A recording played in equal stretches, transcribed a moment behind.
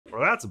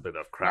Well, that's a bit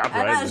of crap,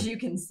 and right? as you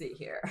can see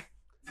here.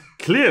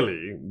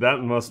 Clearly, that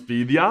must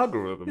be the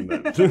algorithm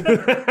then.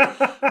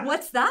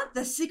 What's that?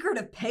 The secret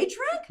of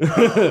PageRank?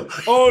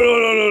 Oh,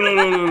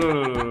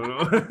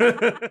 no.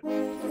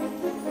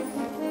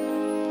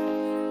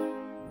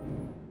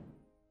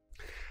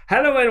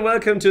 Hello and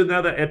welcome to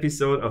another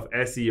episode of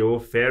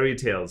SEO Fairy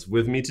Tales.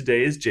 With me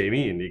today is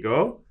Jamie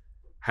Indigo.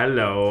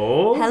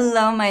 Hello.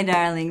 Hello, my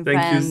darling friend.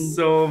 Thank you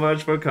so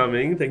much for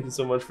coming. Thank you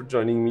so much for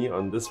joining me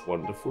on this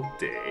wonderful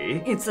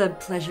day. It's a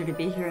pleasure to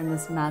be here in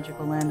this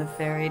magical land of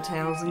fairy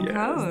tales and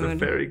code. The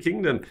fairy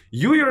kingdom.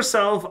 You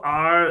yourself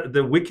are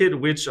the wicked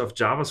witch of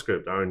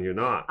JavaScript, aren't you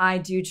not? I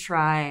do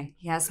try.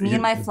 Yes, me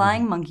and my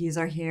flying monkeys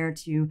are here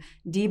to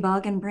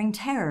debug and bring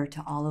terror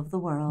to all of the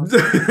world.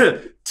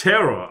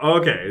 Terror.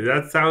 Okay,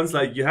 that sounds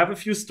like you have a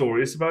few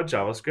stories about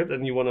JavaScript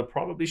and you want to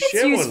probably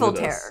share one with us. It's useful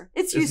terror.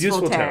 It's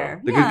useful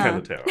terror. The good kind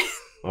of terror.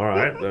 All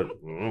right,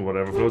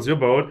 whatever floats your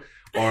boat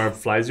or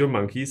flies your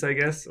monkeys, I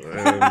guess.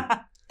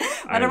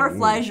 Whatever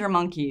flies your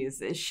monkeys,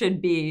 it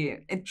should be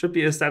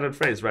a standard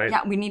phrase, right?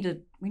 Yeah, we need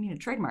to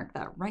trademark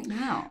that right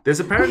now. There's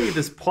apparently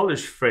this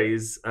Polish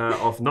phrase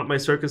of "not my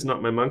circus,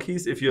 not my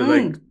monkeys." If you're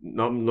like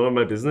not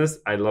my business,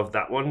 I love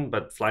that one.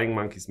 But flying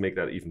monkeys make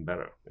that even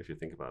better if you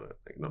think about it.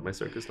 Like not my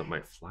circus, not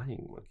my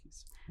flying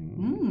monkeys.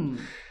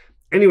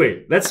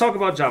 Anyway, let's talk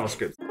about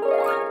JavaScript.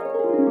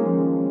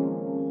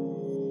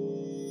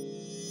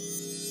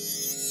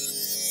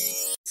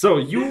 So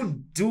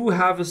you do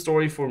have a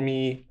story for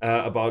me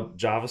about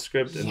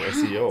JavaScript and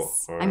SEO.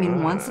 I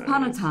mean, once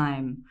upon a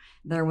time,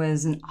 there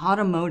was an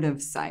automotive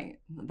site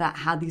that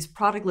had these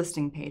product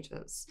listing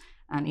pages.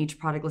 And each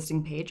product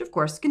listing page, of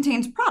course,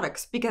 contains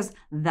products because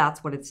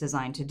that's what it's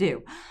designed to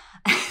do.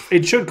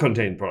 It should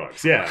contain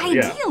products, yeah.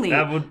 Ideally.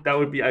 Yeah. That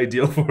would be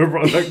ideal for a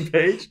product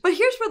page. But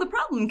here's where the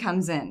problem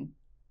comes in.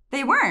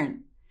 They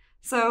weren't.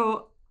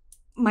 So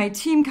my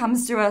team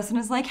comes to us and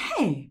is like,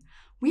 hey,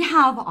 we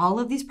have all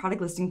of these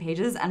product listing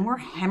pages and we're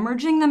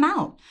hemorrhaging them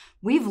out.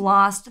 We've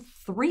lost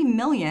 3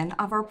 million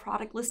of our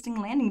product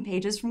listing landing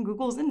pages from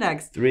Google's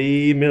index.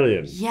 3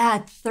 million.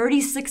 Yeah,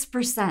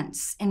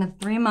 36% in a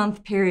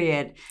 3-month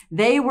period.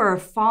 They were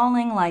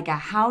falling like a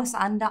house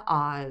unto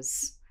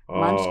Oz. Oh.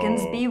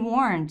 Munchkins be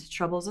warned,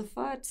 trouble's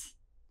afoot.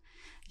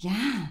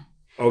 Yeah.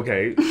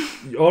 Okay.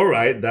 All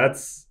right.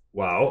 That's,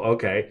 wow.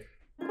 Okay.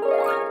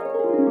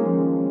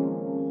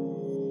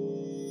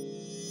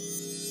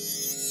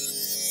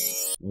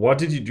 What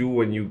did you do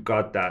when you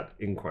got that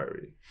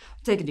inquiry?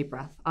 Take a deep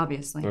breath,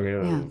 obviously.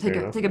 Okay,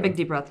 yeah, take a big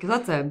deep breath because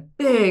that's a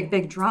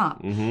big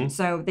drop.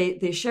 So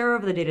they share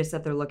over the data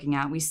set they're looking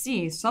at. We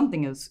see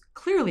something is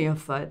clearly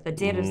afoot. The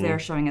data's there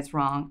showing it's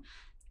wrong.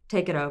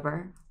 Take it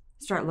over.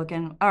 Start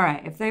looking. All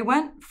right, if they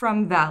went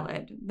from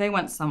valid, they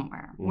went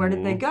somewhere. Where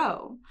did they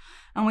go?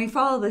 And we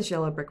follow this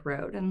yellow brick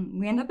road and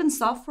we end up in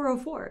soft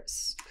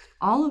 404s.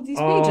 All of these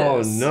pages.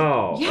 Oh,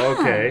 no. Yeah.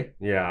 Okay.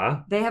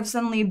 Yeah. They have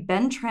suddenly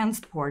been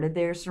transported.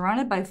 They are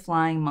surrounded by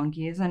flying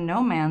monkeys in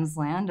no man's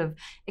land of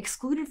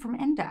excluded from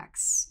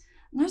index.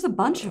 And there's a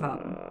bunch of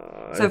them.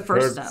 So I've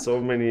first heard step.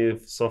 So many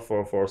soft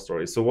 404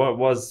 stories. So what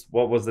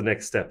was the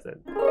next step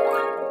then?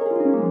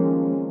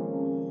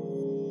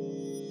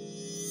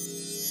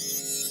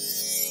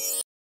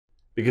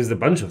 Because a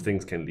bunch of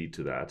things can lead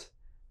to that.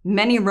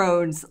 Many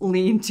roads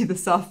lead to the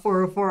soft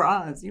 404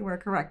 Oz. You are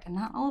correct. And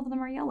not all of them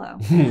are yellow.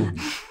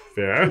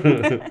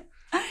 Fair.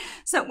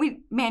 So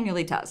we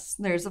manually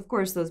test. There's, of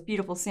course, those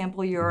beautiful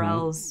sample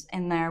URLs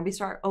in there. We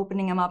start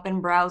opening them up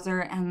in browser,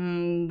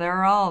 and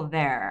they're all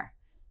there.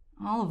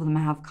 All of them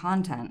have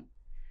content.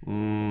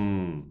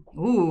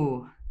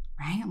 Ooh,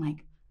 right?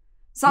 Like,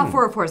 soft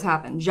 404s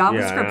happen.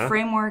 JavaScript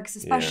frameworks,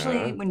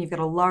 especially when you've got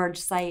a large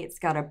site, it's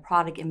got a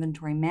product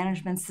inventory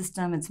management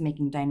system. It's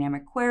making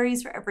dynamic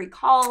queries for every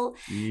call.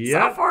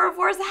 Soft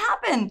 404s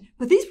happen.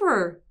 But these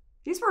were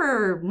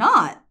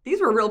not. These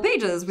were real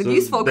pages with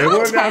useful content. They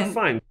work out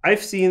fine.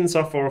 I've seen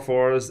soft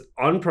 404s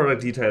on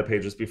product detail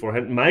pages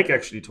beforehand. Mike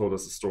actually told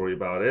us a story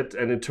about it,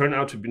 and it turned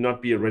out to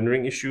not be a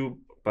rendering issue,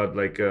 but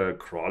like a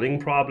crawling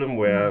problem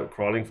where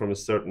crawling from a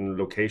certain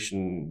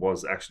location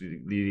was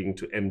actually leading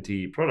to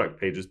empty product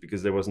pages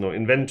because there was no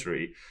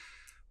inventory.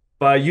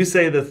 But you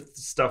say the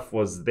stuff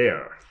was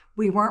there.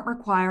 We weren't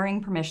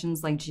requiring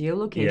permissions like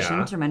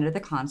geolocation to render the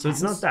content. So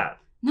it's not that.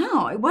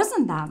 No, it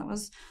wasn't that. It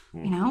was,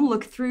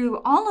 look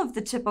through all of the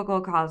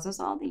typical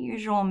causes, all the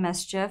usual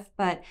mischief,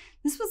 but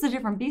this was a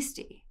different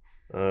beastie.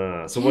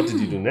 So what did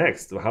you do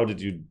next? How did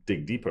you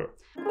dig deeper?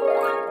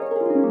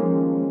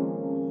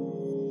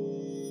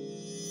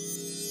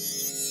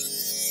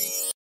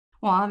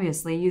 Well,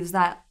 obviously, use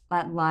that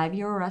live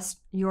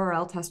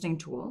URL testing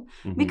tool.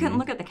 We couldn't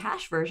look at the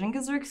cache version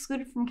because they're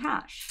excluded from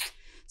cache.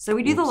 So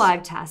we do the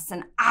live tests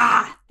and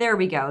there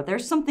we go.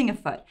 There's something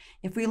afoot.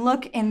 If we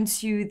look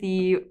into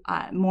the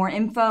more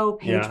info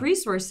page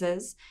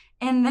resources,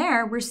 in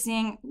there we're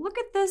seeing, look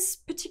at this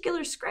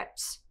particular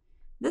script.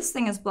 This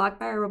thing is blocked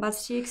by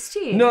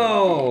robots.txt.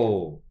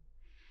 No!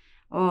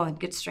 Oh, it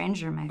gets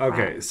stranger, my friend.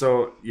 Okay,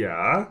 so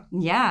yeah.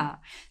 Yeah.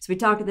 So we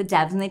talk to the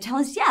devs and they tell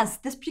us, yes,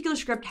 this particular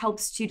script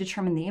helps to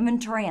determine the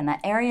inventory in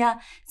that area.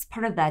 It's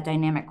part of that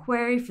dynamic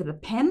query for the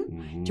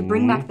PIM to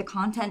bring back the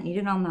content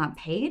needed on that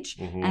page,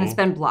 and it's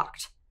been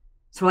blocked.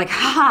 So we're like,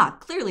 haha,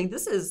 clearly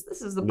this is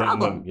the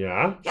problem.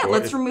 Yeah. Yeah, sure.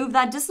 Let's remove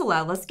that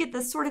disallow. Let's get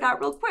this sorted out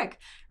real quick.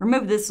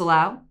 Remove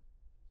disallow.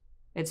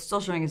 It's still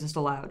showing as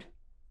disallowed.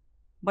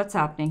 What's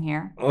happening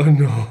here? Oh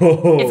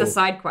no. It's a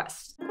side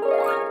quest.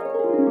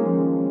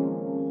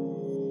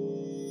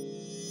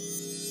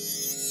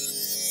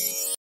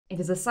 It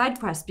is a side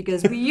quest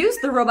because we use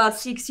the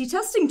robots.txt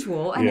testing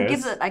tool, and it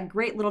gives it a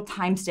great little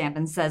timestamp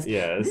and says,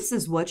 this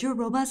is what your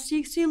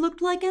robots.txt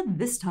looked like at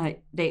this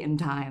date and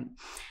time.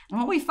 And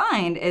what we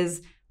find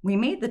is we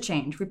made the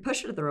change. We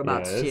pushed it to the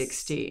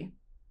robots.txt,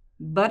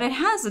 but it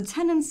has a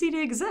tendency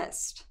to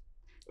exist.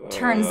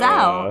 Turns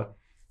out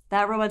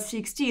that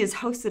robots.txt is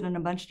hosted in a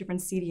bunch of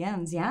different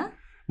CDNs, yeah?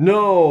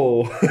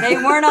 No! They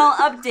weren't all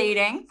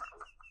updating.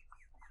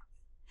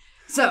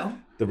 So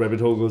the rabbit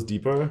hole goes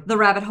deeper? The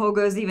rabbit hole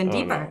goes even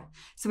deeper. No.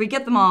 So we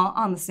get them all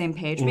on the same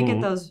page. We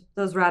get those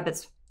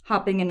rabbits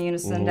hopping in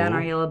unison down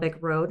our yellow brick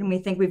road, and we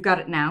think we've got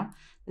it now.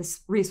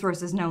 This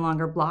resource is no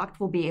longer blocked.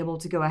 We'll be able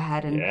to go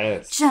ahead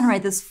and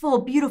generate this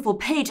full, beautiful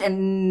page,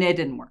 and it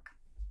didn't work.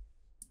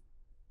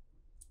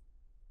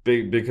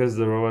 Because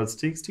the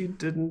robots.txt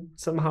didn't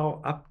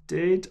somehow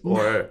update,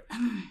 or?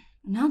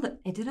 No,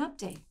 it did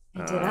update.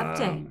 It did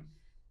update.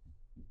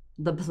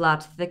 The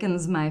plot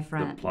thickens, my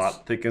friend. The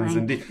plot thickens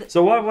indeed.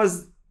 So what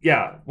was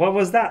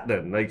that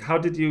then? Like, how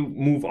did you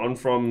move on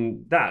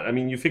from that? I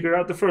mean, you figured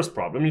out the first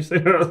problem. You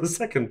figured out the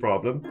second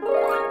problem.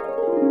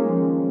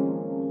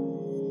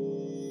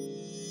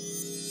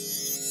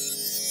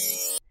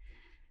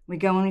 We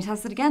go and we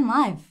test it again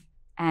live.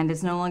 And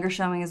it's no longer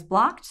showing as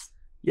blocked.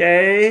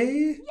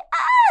 Yay!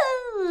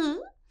 Yeah!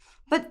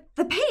 But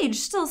the page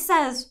still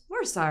says,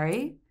 we're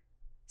sorry.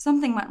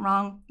 Something went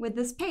wrong with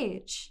this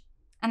page.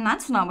 And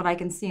that's not what I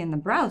can see in the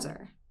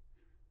browser.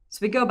 So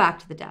we go back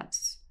to the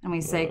devs and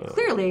we say,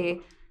 clearly,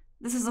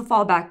 this is a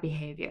fallback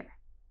behavior.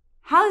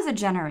 How is it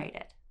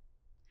generated?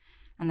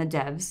 And the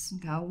devs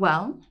go,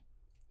 well,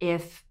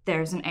 if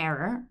there's an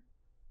error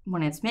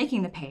when it's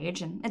making the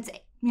page, and it's,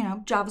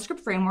 JavaScript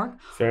framework.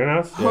 Fair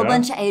enough. A whole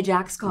bunch of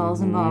AJAX calls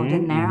involved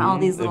in there, all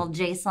these little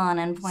JSON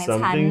endpoints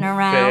hiding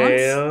around.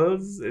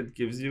 Fails, it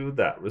gives you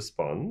that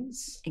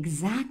response.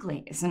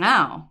 Exactly. So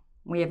now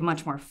we have a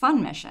much more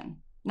fun mission.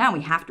 Now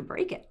we have to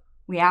break it.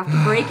 We have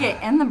to break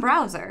it in the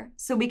browser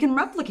so we can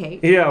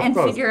replicate and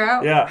figure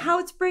out how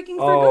it's breaking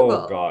for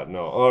Google. Oh, God,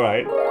 no. All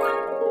right.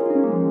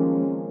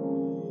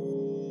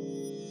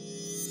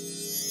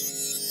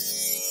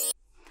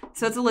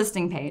 So it's a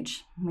listing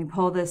page. We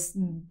pull this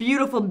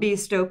beautiful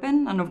beast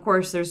open, and of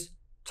course, there's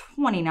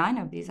 29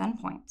 of these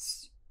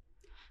endpoints.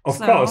 Of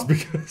course,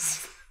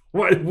 because...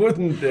 Why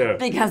wouldn't there?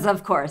 Because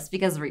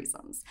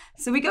reasons.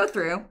 So we go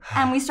through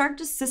and we start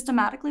just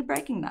systematically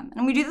breaking them.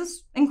 And we do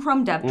this in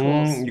Chrome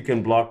DevTools. You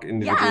can block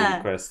individual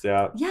requests,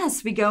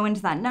 Yes, we go into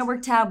that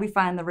network tab, we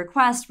find the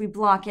request, we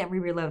block it, we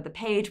reload the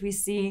page, we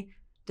see,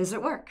 does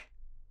it work?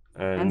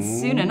 And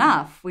soon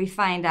enough, we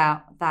find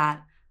out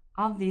that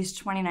of these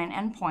 29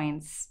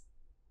 endpoints,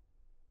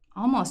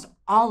 almost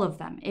all of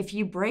them, if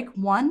you break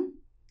one,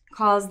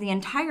 cause the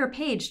entire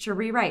page to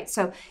rewrite.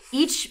 So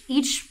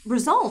each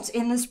result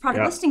in this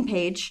product listing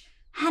page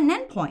had an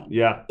endpoint.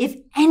 Yeah. If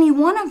any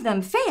one of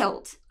them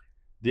failed,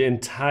 the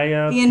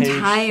entire page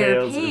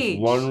fails if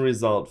one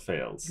result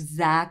fails.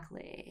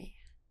 Exactly.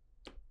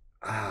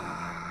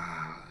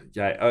 I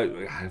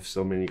have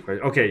so many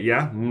questions. Okay,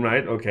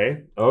 right,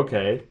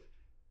 okay.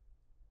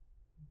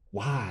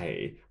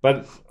 Why?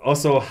 But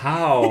also,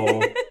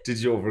 how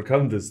did you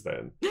overcome this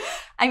then?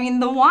 I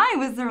mean, the why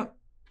was the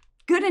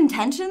good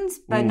intentions,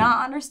 but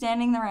not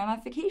understanding the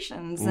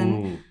ramifications.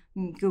 And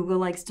Google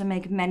likes to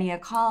make many a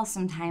call.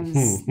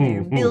 Sometimes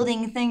they're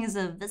building things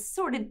of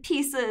assorted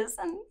pieces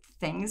and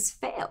things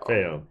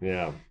fail.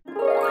 Yeah.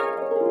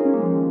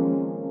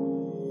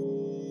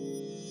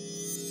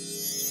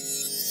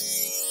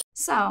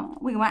 So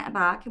we went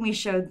back and we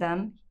showed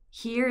them,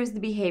 here's the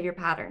behavior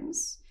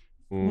patterns.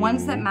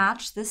 Ones that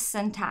match this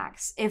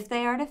syntax. If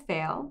they are to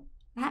fail,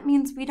 that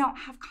means we don't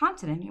have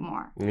content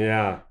anymore.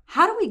 Yeah.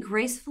 How do we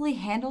gracefully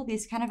handle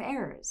these kind of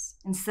errors?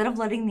 Instead of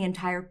letting the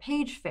entire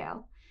page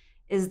fail,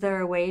 is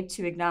there a way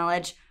to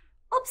acknowledge,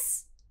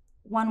 oops,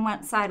 one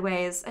went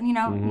sideways, and,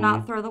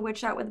 not throw the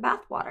witch out with the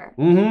bathwater?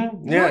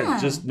 Yeah,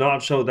 just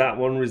not show that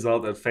one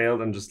result that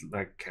failed and just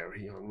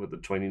carry on with the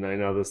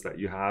 29 others that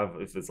you have.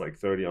 If it's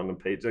 30 on the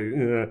page,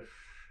 it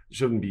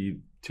shouldn't be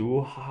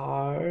too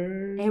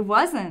hard. It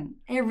wasn't.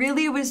 It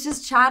really was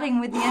just chatting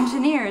with the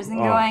engineers and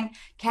going,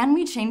 can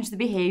we change the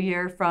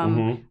behavior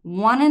from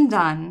one and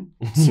done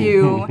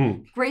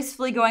to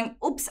gracefully going,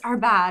 oops, our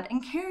bad,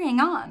 and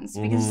carrying on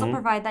so we can still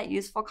provide that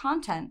useful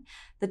content.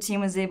 The team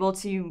was able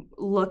to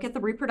look at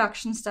the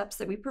reproduction steps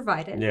that we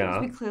provided.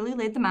 Because we clearly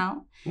laid them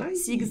out,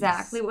 see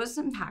exactly what was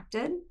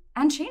impacted,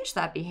 and change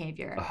that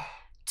behavior.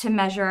 To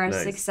measure our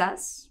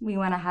success, we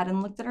went ahead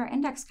and looked at our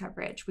index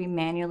coverage. We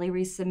manually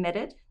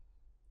resubmitted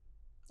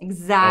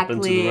Exactly. Up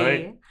and to the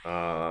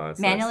right.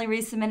 Manually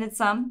resubmitted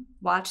some,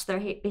 watched their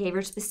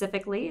behavior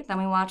specifically. Then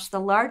we watched the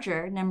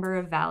larger number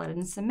of valid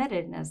and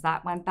submitted. And as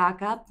that went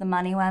back up, the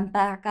money went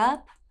back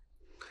up.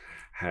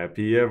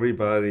 Happy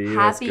everybody.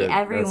 Happy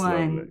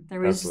everyone. There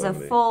was just a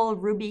full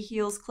Ruby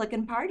Heels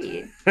clicking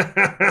party.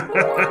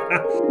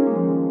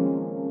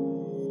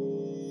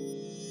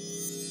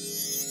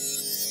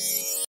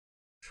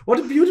 What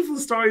a beautiful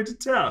story to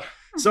tell.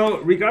 So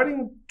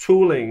regarding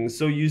tooling,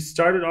 so you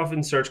started off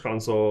in Search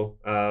Console,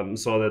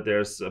 saw that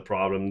there's a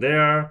problem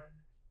there,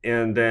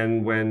 and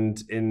then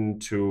went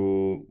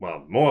into,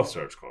 well, more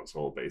Search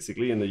Console,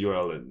 basically, in the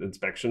URL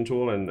inspection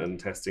tool and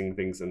testing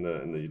things in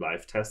the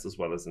live test, as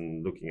well as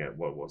in looking at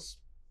what was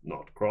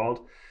not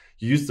crawled.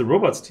 You used the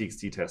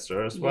robots.txt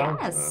tester as well.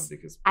 Yes,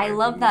 because I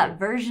love that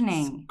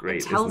versioning.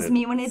 Great, it tells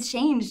me when it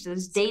changed.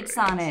 There's dates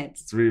on it.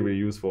 It's really, really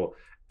useful.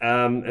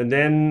 And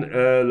then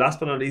last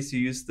but not least, you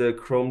use the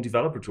Chrome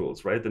developer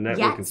tools, right? The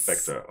network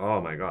inspector.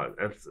 Oh my God,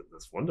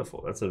 that's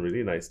wonderful. That's a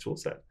really nice tool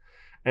set.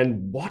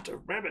 And what a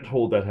rabbit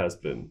hole that has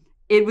been.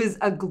 It was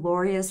a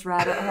glorious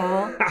rabbit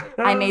hole.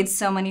 I made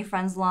so many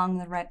friends along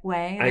the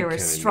way. There were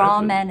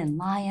straw men and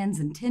lions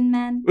and tin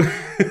men.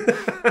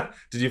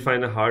 Did you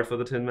find it hard for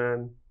the tin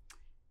man?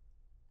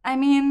 I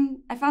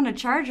mean, I found a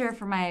charger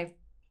for my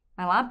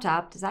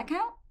laptop. Does that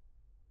count?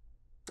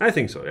 I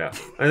think so, yeah.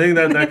 I think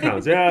that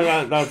counts.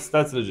 Yeah,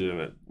 that's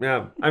legitimate.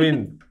 Yeah, I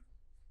mean,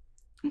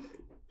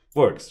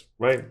 works,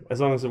 right? As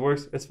long as it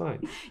works, it's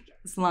fine.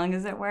 As long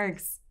as it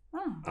works.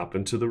 Oh. Up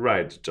and to the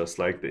right, just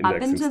like the indexing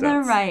Up and to stats.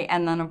 the right.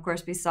 And then, of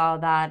course, we saw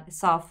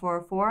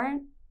 404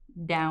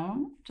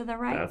 down to the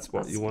right. That's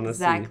what you want to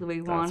see. Exactly what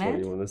we wanted. That's what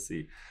you want to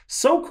see.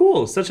 So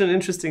cool. Such an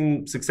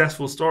interesting,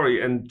 successful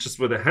story. And just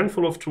with a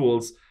handful of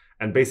tools,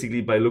 and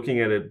basically, by looking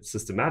at it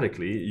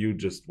systematically, you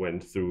just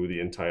went through the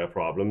entire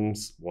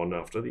problems one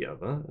after the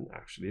other and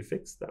actually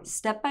fixed them.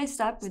 Step by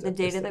step with the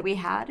data that we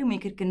had, and we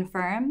could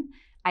confirm,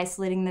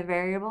 isolating the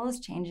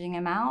variables, changing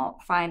them out,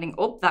 finding,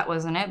 oh, that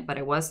wasn't it, but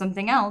it was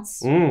something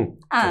else.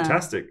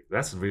 Fantastic.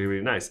 That's really,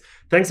 really nice.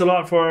 Thanks a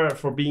lot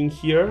for being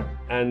here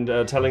and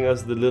telling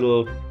us the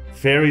little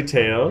fairy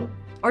tale.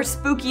 Or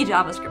spooky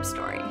JavaScript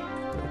story.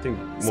 I think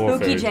more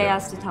Spooky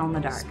JS to tell in the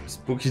dark.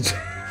 Spooky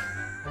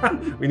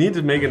We need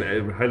to make a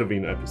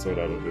Halloween episode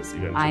out of this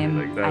eventually. I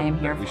am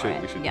here for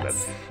it. We should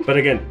yes. do that. But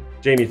again,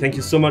 Jamie, thank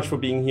you so much for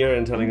being here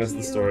and telling us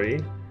the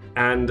story.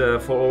 And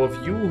for all of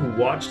you who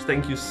watched,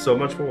 thank you so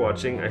much for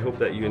watching. I hope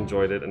that you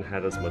enjoyed it and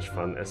had as much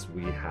fun as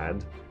we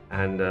had.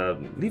 And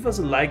leave us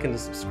a like and a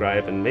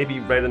subscribe, and maybe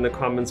write in the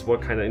comments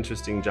what kind of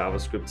interesting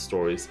JavaScript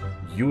stories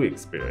you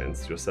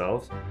experienced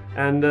yourself.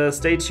 And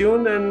stay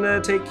tuned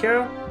and take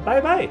care.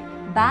 Bye-bye.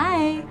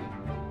 Bye.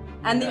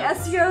 And the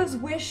SEOs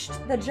wished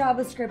that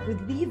JavaScript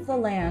would leave the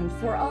land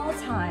for all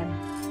time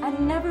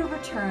and never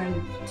return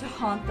to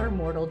haunt their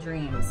mortal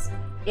dreams.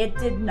 It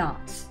did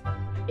not.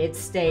 It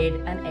stayed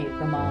and ate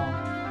them all.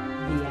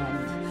 The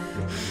end.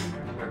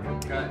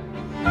 Perfect cut.